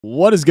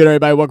What is good,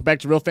 everybody? Welcome back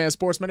to Real Fan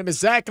Sports. My name is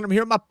Zach, and I'm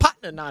here with my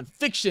partner,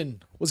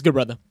 Nonpfixion. What's good,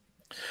 brother?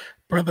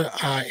 Brother,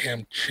 I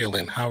am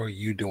chilling. How are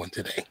you doing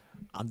today?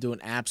 I'm doing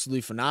absolutely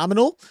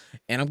phenomenal,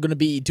 and I'm going to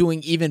be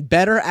doing even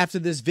better after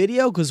this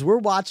video because we're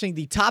watching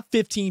the top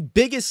 15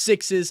 biggest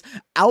sixes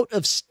out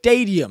of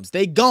stadiums.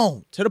 They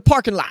gone to the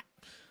parking lot.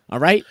 All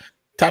right?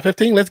 Top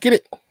 15, let's get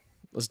it.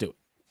 Let's do it.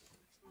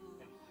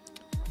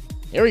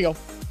 Here we go.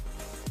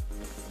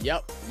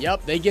 Yep.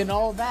 They getting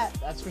all of that.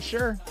 That's for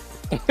sure.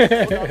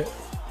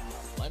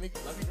 Let me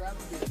grab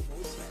the beer before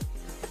we start.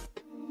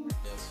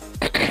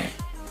 Yes.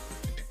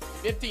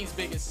 15's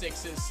biggest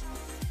sixes.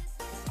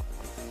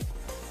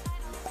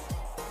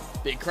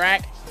 Big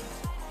crack.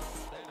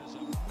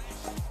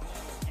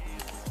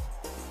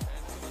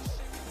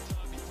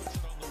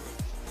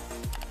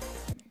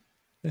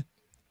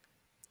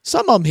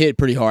 Some of them hit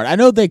pretty hard. I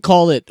know they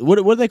call it,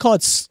 what do they call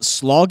it?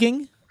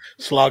 Slogging?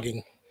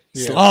 Slogging.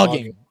 Yeah,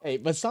 slogging. Hey,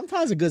 but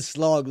sometimes a good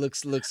slog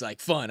looks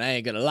like fun. I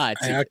ain't gonna lie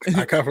to you.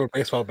 I come from a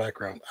baseball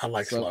background. I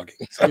like slogging.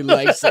 So you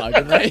like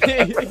slogging, right?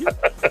 Hey,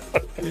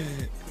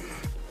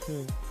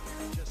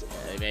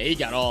 man, he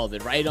got all of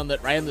it right on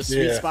the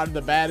sweet spot of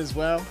the bat as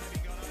well.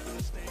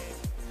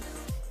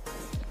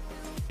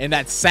 And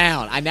that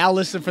sound, I now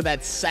listen for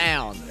that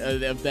sound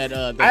of that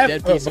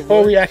dead piece of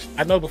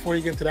wood. Before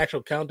you get into the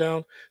actual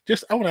countdown,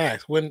 I want to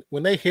ask when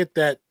they hit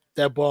that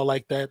ball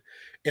like that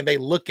and they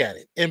look at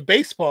it in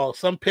baseball,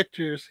 some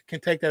pitchers can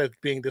take that as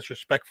being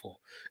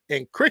disrespectful.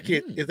 In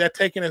cricket, is that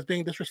taken as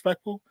being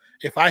disrespectful?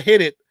 If I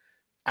hit it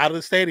out of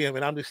the stadium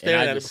and I'm just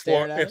staring at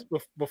it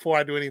before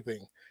I do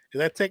anything,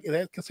 is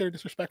that considered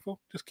disrespectful?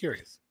 Just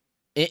curious.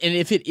 And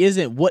if it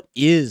isn't, what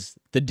is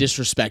the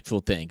disrespectful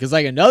thing? Because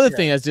like another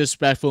thing that's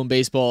disrespectful in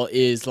baseball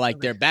is like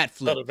their bat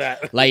flip.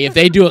 Like if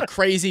they do a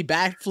crazy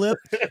bat flip,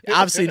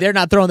 obviously they're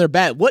not throwing their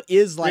bat. What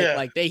is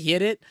like they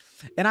hit it?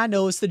 And I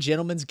know it's the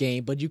gentleman's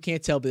game, but you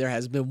can't tell. But there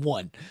has been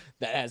one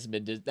that hasn't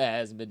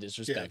been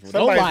disrespectful. Yeah,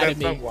 don't lie to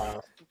me.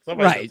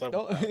 Right.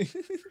 All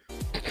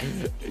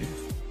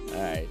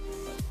right.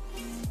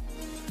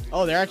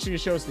 Oh, they're actually gonna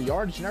show us the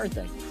yardage and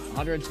everything.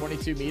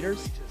 122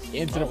 meters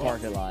into the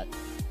parking lot.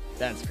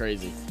 That's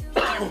crazy.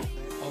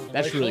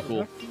 That's really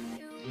cool.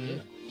 Yeah.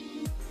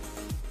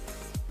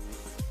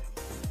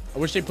 I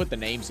wish they put the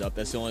names up.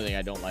 That's the only thing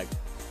I don't like.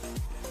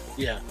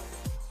 Yeah.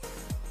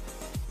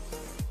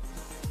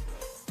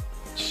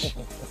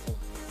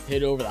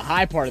 Hit over the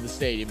high part of the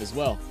stadium as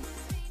well.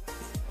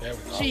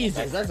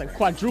 Jesus, that's a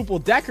quadruple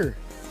decker.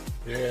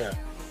 Yeah.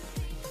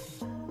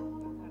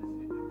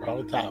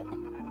 Roll the top.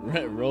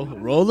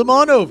 Roll them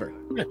on over.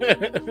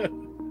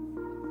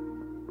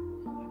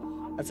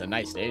 That's a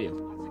nice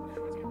stadium.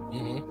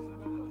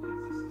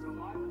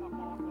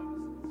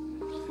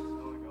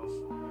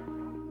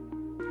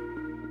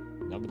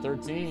 Number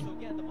 13.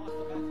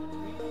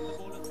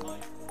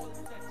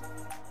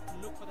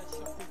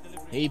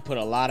 He put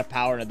a lot of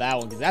power into that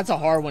one because that's a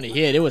hard one to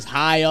hit. It was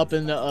high up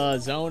in the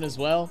zone as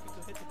well.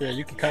 Yeah,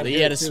 you can kind of. He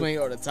had to swing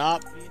over the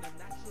top.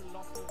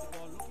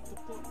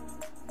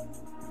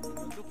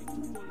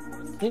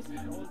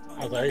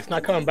 I was like, it's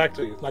not coming back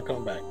to you. It's not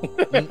coming back.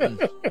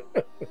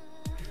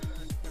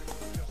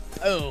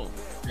 Oh.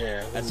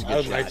 Yeah, that's a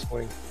good shot. Nice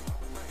swing.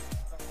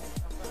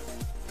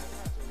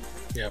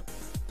 Yep.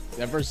 Is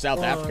that versus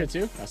South Africa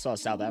too? I saw a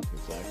South African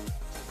flag.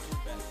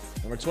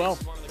 Number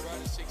 12.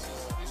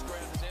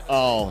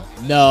 Oh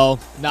no,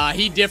 nah,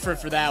 he different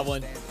for that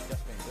one.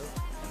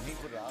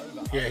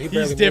 Yeah,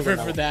 he's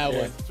different for that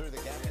one.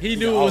 He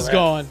knew it was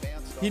gone.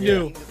 He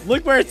knew.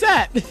 Look where it's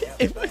at.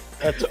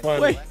 That's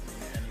funny. Wait.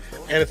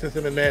 Anderson's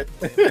in the net.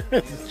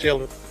 Just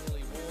chilling.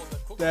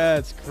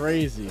 That's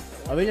crazy.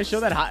 Are they gonna show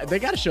that? They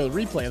gotta show the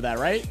replay of that,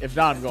 right? If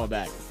not, I'm going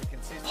back.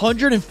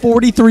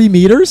 143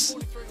 meters.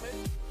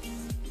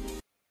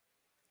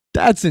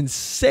 That's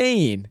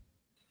insane.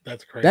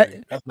 That's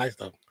crazy. That's nice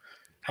though.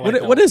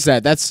 What is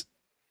that? That's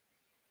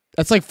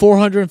like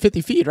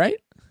 450 feet,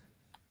 right?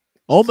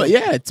 Oh, but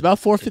yeah, it's about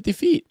 450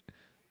 feet.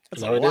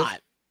 That's a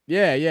lot.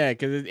 Yeah,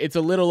 because it's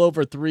a little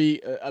over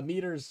a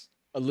meter's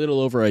a little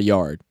over a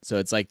yard, so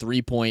it's like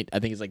I think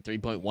it's like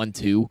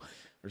 3.12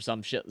 or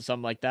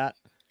something like that.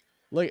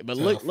 Look at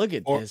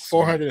this.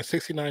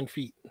 469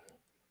 feet.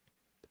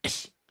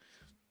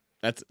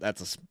 That's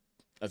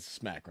a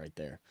smack right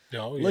there.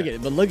 Oh, yeah.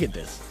 Look at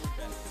this.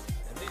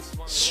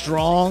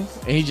 Strong,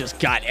 and he just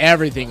got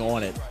everything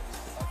on it.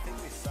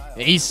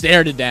 And he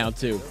stared it down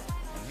too.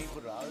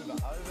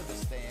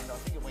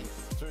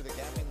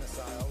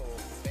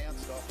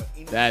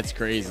 That's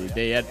crazy.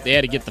 They had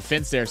to get the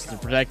fence there to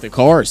protect the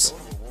cars.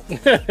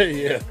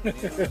 Yeah.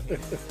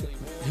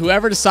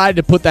 Whoever decided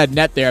to put that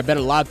net there, I bet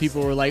a lot of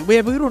people were like,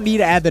 we don't need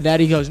to add the net.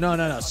 He goes,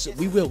 no,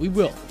 we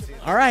will.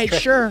 All right,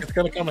 sure. It's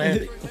gonna come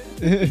handy.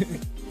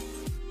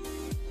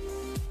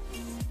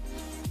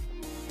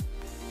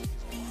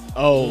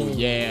 Oh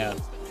yeah.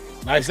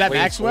 Nice. Is that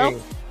Maxwell?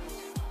 Swing.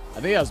 I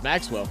think that was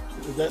Maxwell.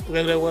 Is that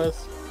what it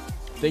was?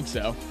 I think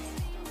so.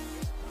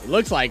 It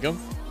looks like him.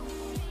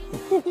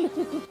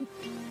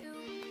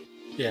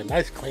 Yeah,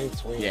 nice clean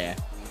swing. Yeah,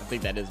 I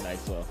think that is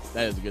Maxwell.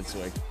 That is a good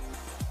swing.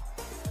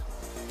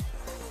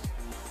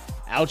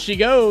 Out she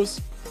goes.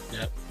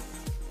 Yep.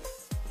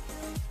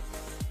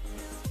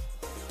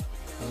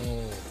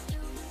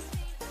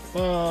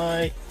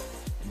 Bye.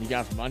 And you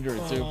got from under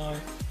it too.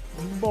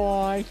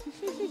 Bye.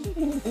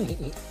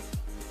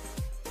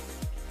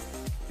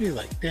 He's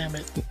like, damn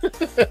it.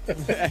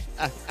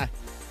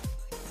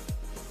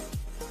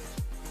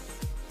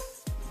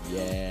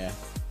 Yeah.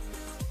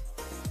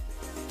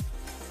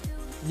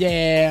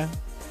 Yeah.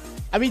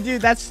 I mean,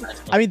 dude, that's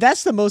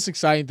the most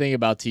exciting thing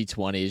about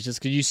T20 is just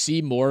because you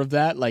see more of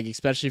that, like,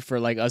 especially for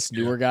like us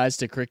newer guys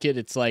to cricket.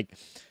 It's like,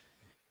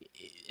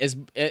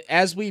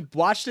 as we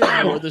watched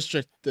it more, the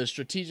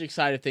strategic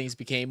side of things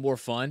became more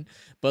fun.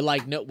 But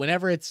like, no,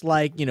 whenever it's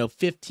like, you know,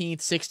 15th,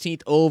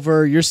 16th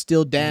over, you're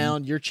still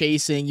down, you're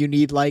chasing, you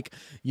need like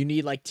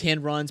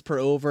 10 runs per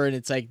over, and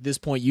it's like this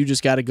point you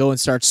just got to go and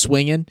start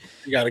swinging.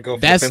 You got to go.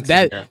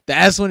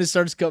 That's when it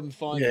starts becoming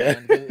fun,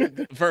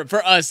 man.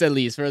 For us at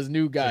least, for us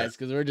new guys,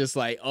 because we're just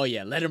like, oh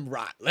yeah, let him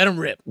rock, let him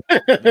rip.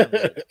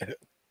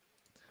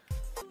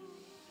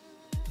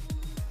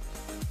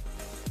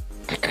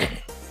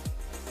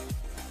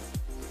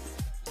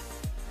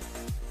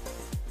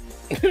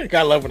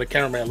 Gotta love when the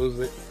cameraman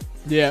loses it.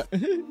 Yeah.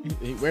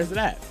 Where's it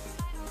at?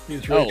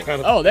 He's really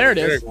there it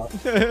is.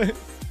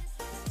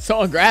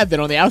 Someone grabbed it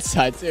on the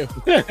outside too.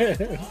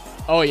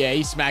 Oh yeah,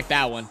 he smacked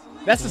that one.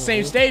 That's the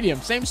same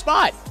stadium, same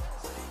spot.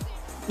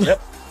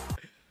 Yep.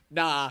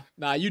 Nah,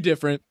 you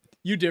different.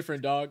 You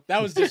different, dog.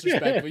 That was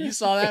disrespectful. You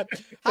saw that?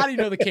 How do you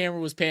know the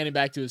camera was panning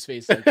back to his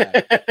face like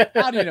that?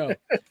 How do you know?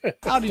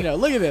 How do you know?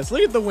 Look at this.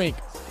 Look at the wink.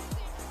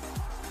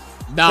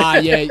 Nah,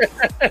 yeah.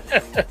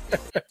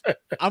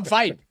 I'm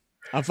fighting.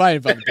 I'm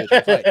fighting for the pitch.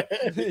 I'm fighting.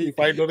 You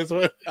fighting on this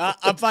one?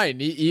 I'm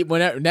fighting.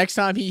 Whenever next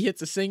time he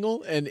hits a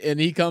single and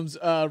he comes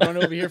run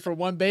over here for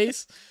one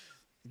base,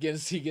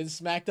 he gets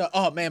smacked up.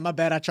 Oh man, my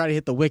bad. I tried to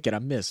hit the wicket. I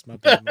missed. My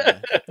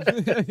bad.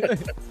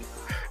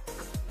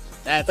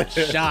 That's a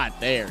shot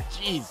there.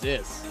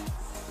 Jesus.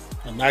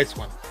 A nice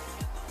one.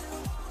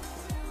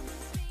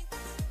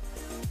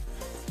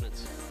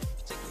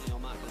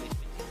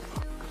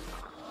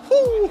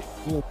 Woo.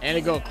 And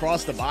it go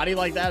across the body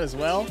like that as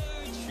well.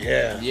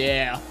 Yeah.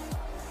 Yeah.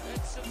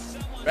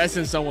 That's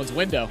in someone's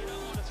window.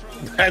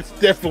 That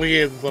definitely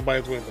is in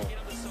somebody's window.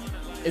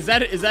 Is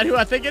that who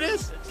I think it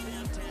is?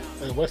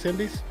 West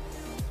Indies?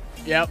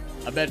 Yep.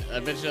 I bet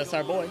you that's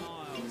our boy.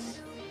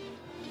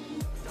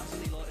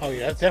 Oh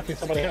yeah, that's definitely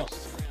somebody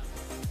else.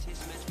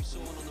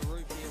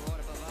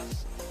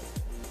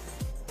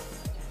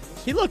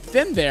 He looked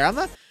thin there.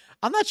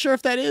 I'm not sure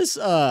if that is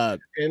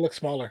It looks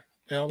smaller.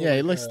 Yeah,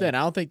 he looks thin.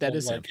 I don't think that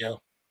is him.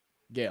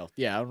 Gale.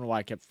 Yeah, I don't know why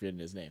I kept forgetting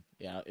his name.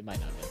 Yeah, it might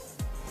not be.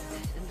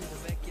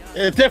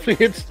 It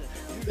definitely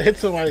hits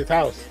somebody's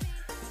house.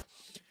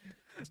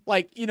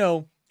 Like, you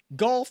know,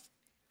 golf,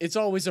 it's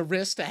always a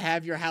risk to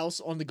have your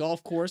house on the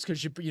golf course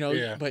because you know,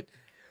 yeah. But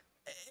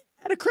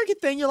at a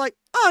cricket thing, you're like,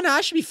 oh no, I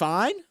should be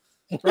fine,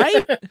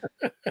 right?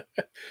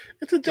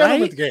 It's a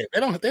gentleman's game.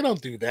 They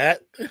don't do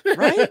that,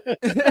 right?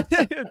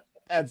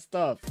 That's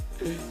tough.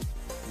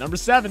 Number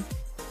 7.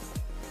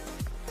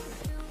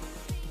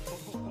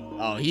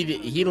 Oh,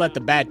 he let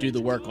the bat do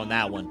the work on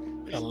that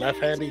one. A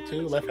left-handy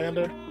too,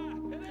 left-hander.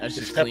 That's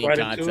just clean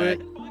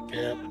contact.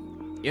 Yeah.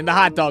 In the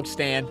hot dog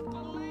stand.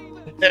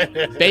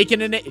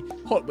 Bacon and egg.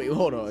 Hold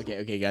on.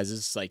 Okay, guys. This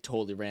is like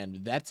totally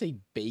random. That's a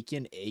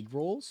bacon egg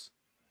rolls?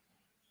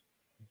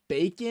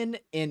 Bacon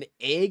and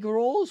egg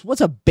rolls? What's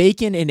a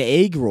bacon and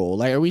egg roll?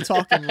 Like, are we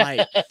talking like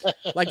a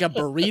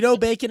burrito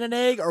bacon and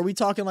egg? Or are we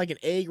talking like an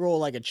egg roll,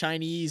 like a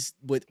Chinese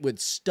with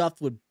stuffed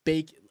with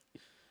bacon?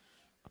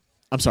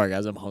 I'm sorry,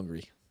 guys. I'm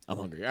hungry.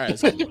 All right,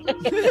 let's go.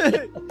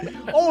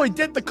 Oh, he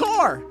did the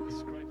car.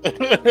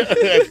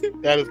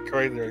 That is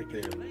crazy right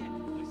there.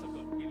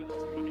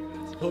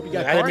 Hope you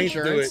got car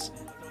insurance.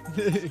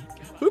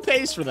 Who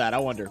pays for that? I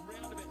wonder.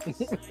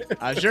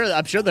 I'm sure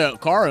the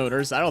car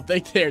owners. I don't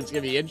think there's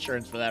gonna be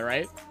insurance for that,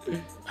 right?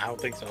 I don't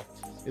think so.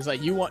 It's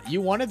like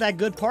you wanted that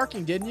good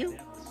parking, didn't you?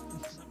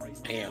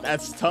 Damn,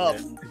 that's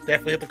tough. Yeah,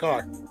 definitely hit the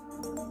car.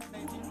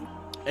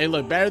 Hey,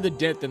 look, better the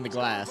dent than the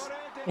glass.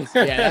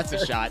 Yeah, that's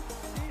a shot.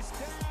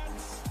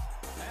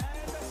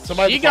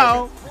 She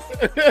go.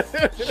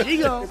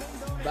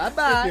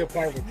 Bye-bye.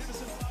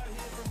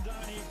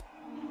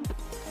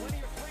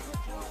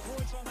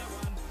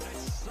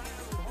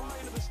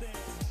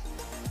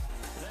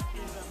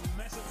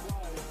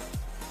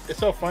 It's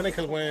so funny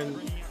because when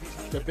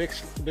the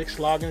big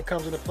slogging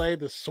comes into play,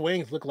 the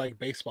swings look like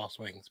baseball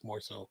swings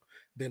more so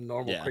than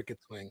normal cricket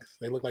swings.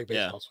 They look like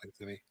baseball swings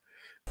to me.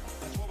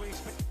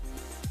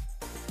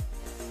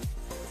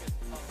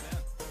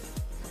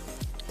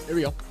 Here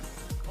we go.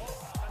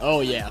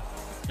 Oh yeah.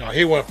 No,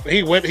 he knew what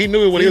he was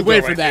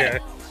doing for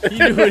that. He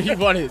knew what he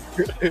wanted.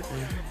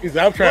 He's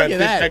out trying to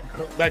hit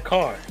that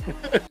car.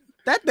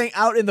 That thing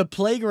out in the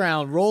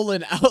playground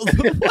rolling out.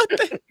 What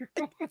the?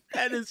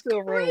 That is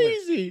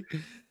crazy.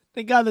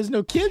 Thank God there's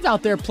no kids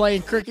out there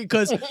playing cricket,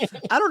 because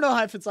I don't know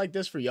if it's like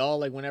this for y'all.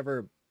 Like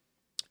whenever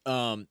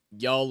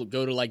y'all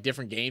go to like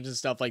different games and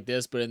stuff like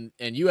this, but in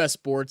US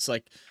sports,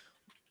 like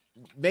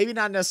maybe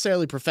not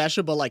necessarily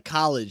professional, but like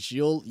college,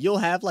 you'll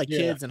have like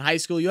kids in high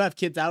school. You'll have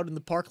kids out in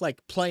the park like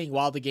playing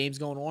while the game's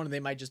going on, and they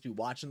might just be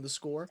watching the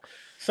score.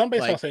 Some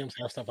baseball stadiums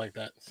have stuff like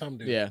that. Some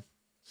do. Yeah,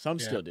 some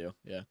still do.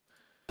 Yeah.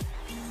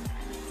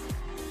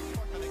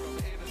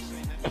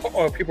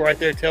 Or people right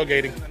there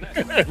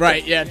tailgating.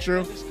 Right. Yeah.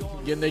 True.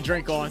 Getting their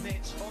drink on.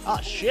 Oh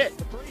shit.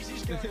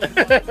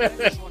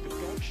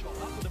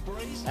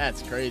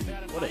 That's crazy.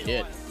 What a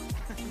hit.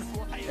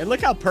 And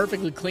look how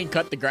perfectly clean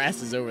cut the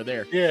grass is over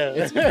there. Yeah.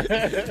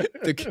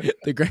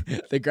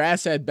 The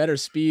grass had better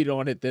speed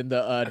on it than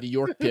the New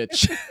York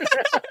pitch.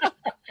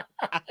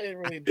 It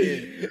really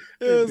did.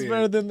 It was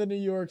better than the New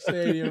York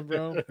Stadium,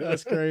 bro.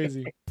 That's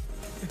crazy.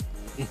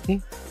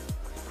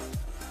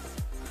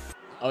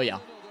 Oh, yeah.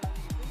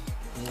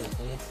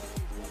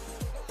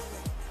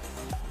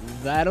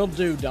 That'll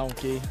do,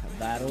 donkey.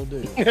 That'll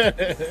do.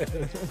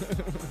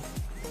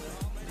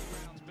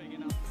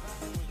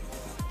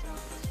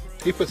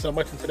 He put so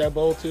much into that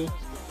bowl too.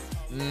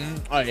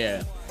 Oh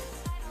yeah,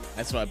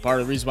 that's why part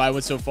of the reason why I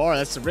went so far.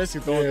 That's the risk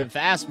of throwing them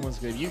fast ones.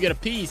 Because if you get a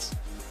piece,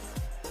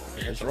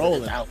 it's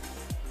rolling out.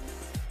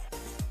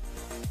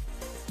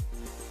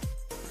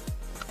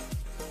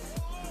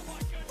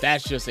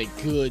 That's just a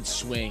good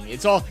swing.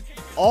 It's all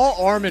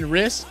arm and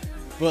wrist,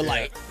 but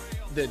like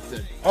the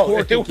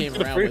torque came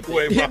around with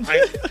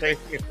it.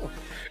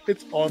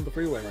 It's on the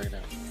freeway right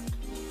now.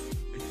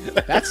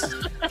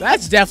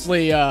 That's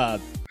definitely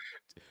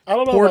I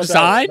don't know poor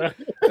design. That.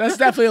 That's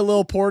definitely a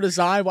little poor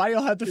design. Why do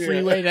y'all have the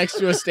freeway next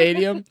to a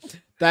stadium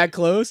that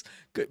close?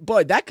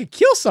 Boy, that could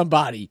kill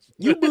somebody.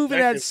 You moving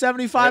at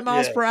 75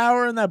 miles per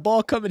hour and that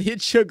ball come and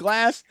hit your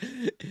glass.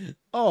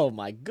 Oh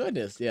my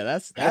goodness. Yeah,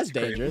 that's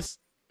dangerous.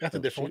 That's a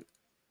different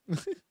one.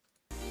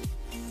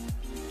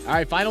 All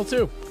right, final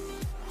two.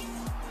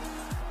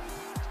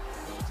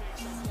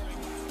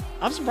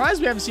 I'm surprised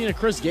we haven't seen a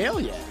Chris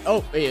Gale yet.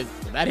 Oh, hey, is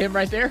that him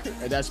right there?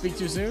 Or did I speak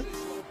too soon?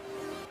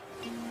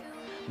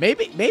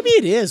 Maybe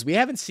it is. We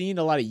haven't seen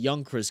a lot of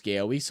young Chris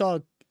Gale. We saw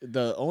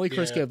the only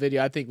Chris Gale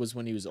video I think was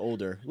when he was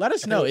older. Let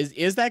us know.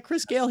 Is that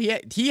Chris Gale?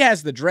 He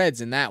has the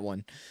dreads in that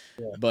one,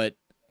 but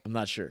I'm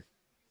not sure.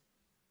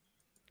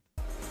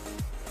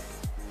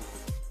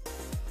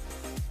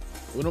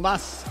 Uno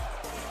más.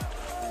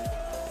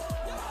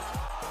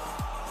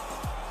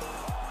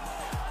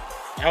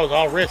 That was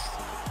all wrist.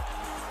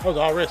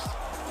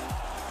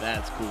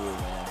 That's cool,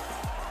 man.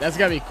 That's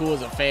gotta be cool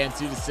as a fan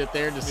too, to sit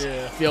there and just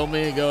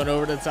filming and going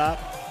over the top.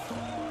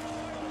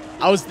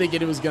 I was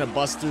thinking it was gonna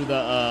bust through the.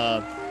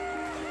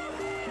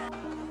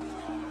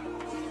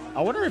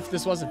 I wonder if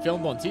this wasn't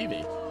filmed on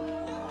TV.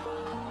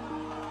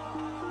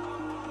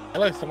 I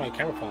like somebody's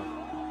camera phone.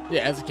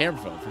 Yeah, it's a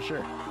camera phone for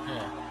sure.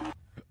 Yeah.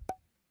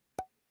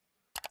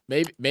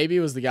 Maybe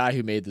it was the guy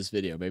who made this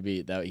video.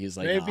 Maybe that he's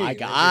like, no,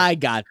 I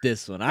got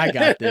this one. I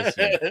got this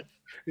one.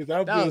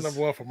 That was number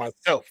one for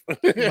myself.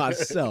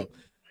 Myself.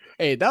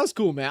 Hey, that was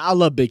cool, man. I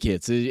love big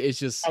hits. It's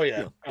just,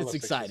 it's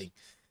exciting.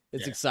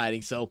 It's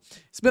exciting. So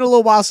it's been a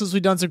little while since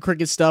we've done some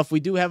cricket stuff.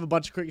 We do have a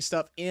bunch of cricket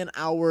stuff in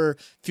our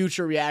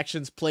future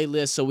reactions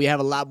playlist. So we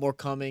have a lot more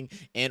coming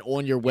and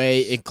on your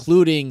way,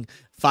 including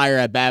Fire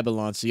at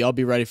Babylon. So y'all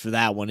be ready for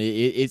that one.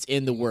 It's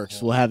in the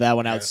works. We'll have that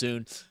one out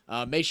soon.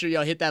 Make sure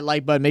y'all hit that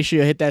like button. Make sure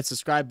you hit that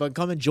subscribe button.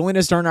 Come and join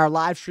us during our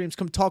live streams.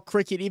 Come talk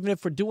cricket. Even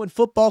if we're doing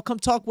football, come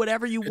talk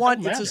whatever you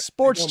want. It's a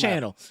sports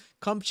channel.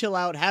 Come chill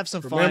out. Have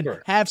some fun.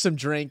 Have some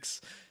drinks.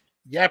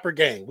 Yapper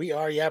Gang. We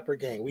are Yapper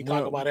Gang. We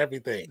talk about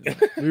everything.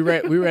 we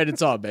ready to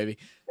talk, baby.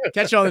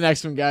 Catch you on the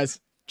next one, guys.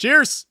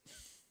 Cheers.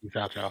 Peace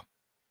out, y'all.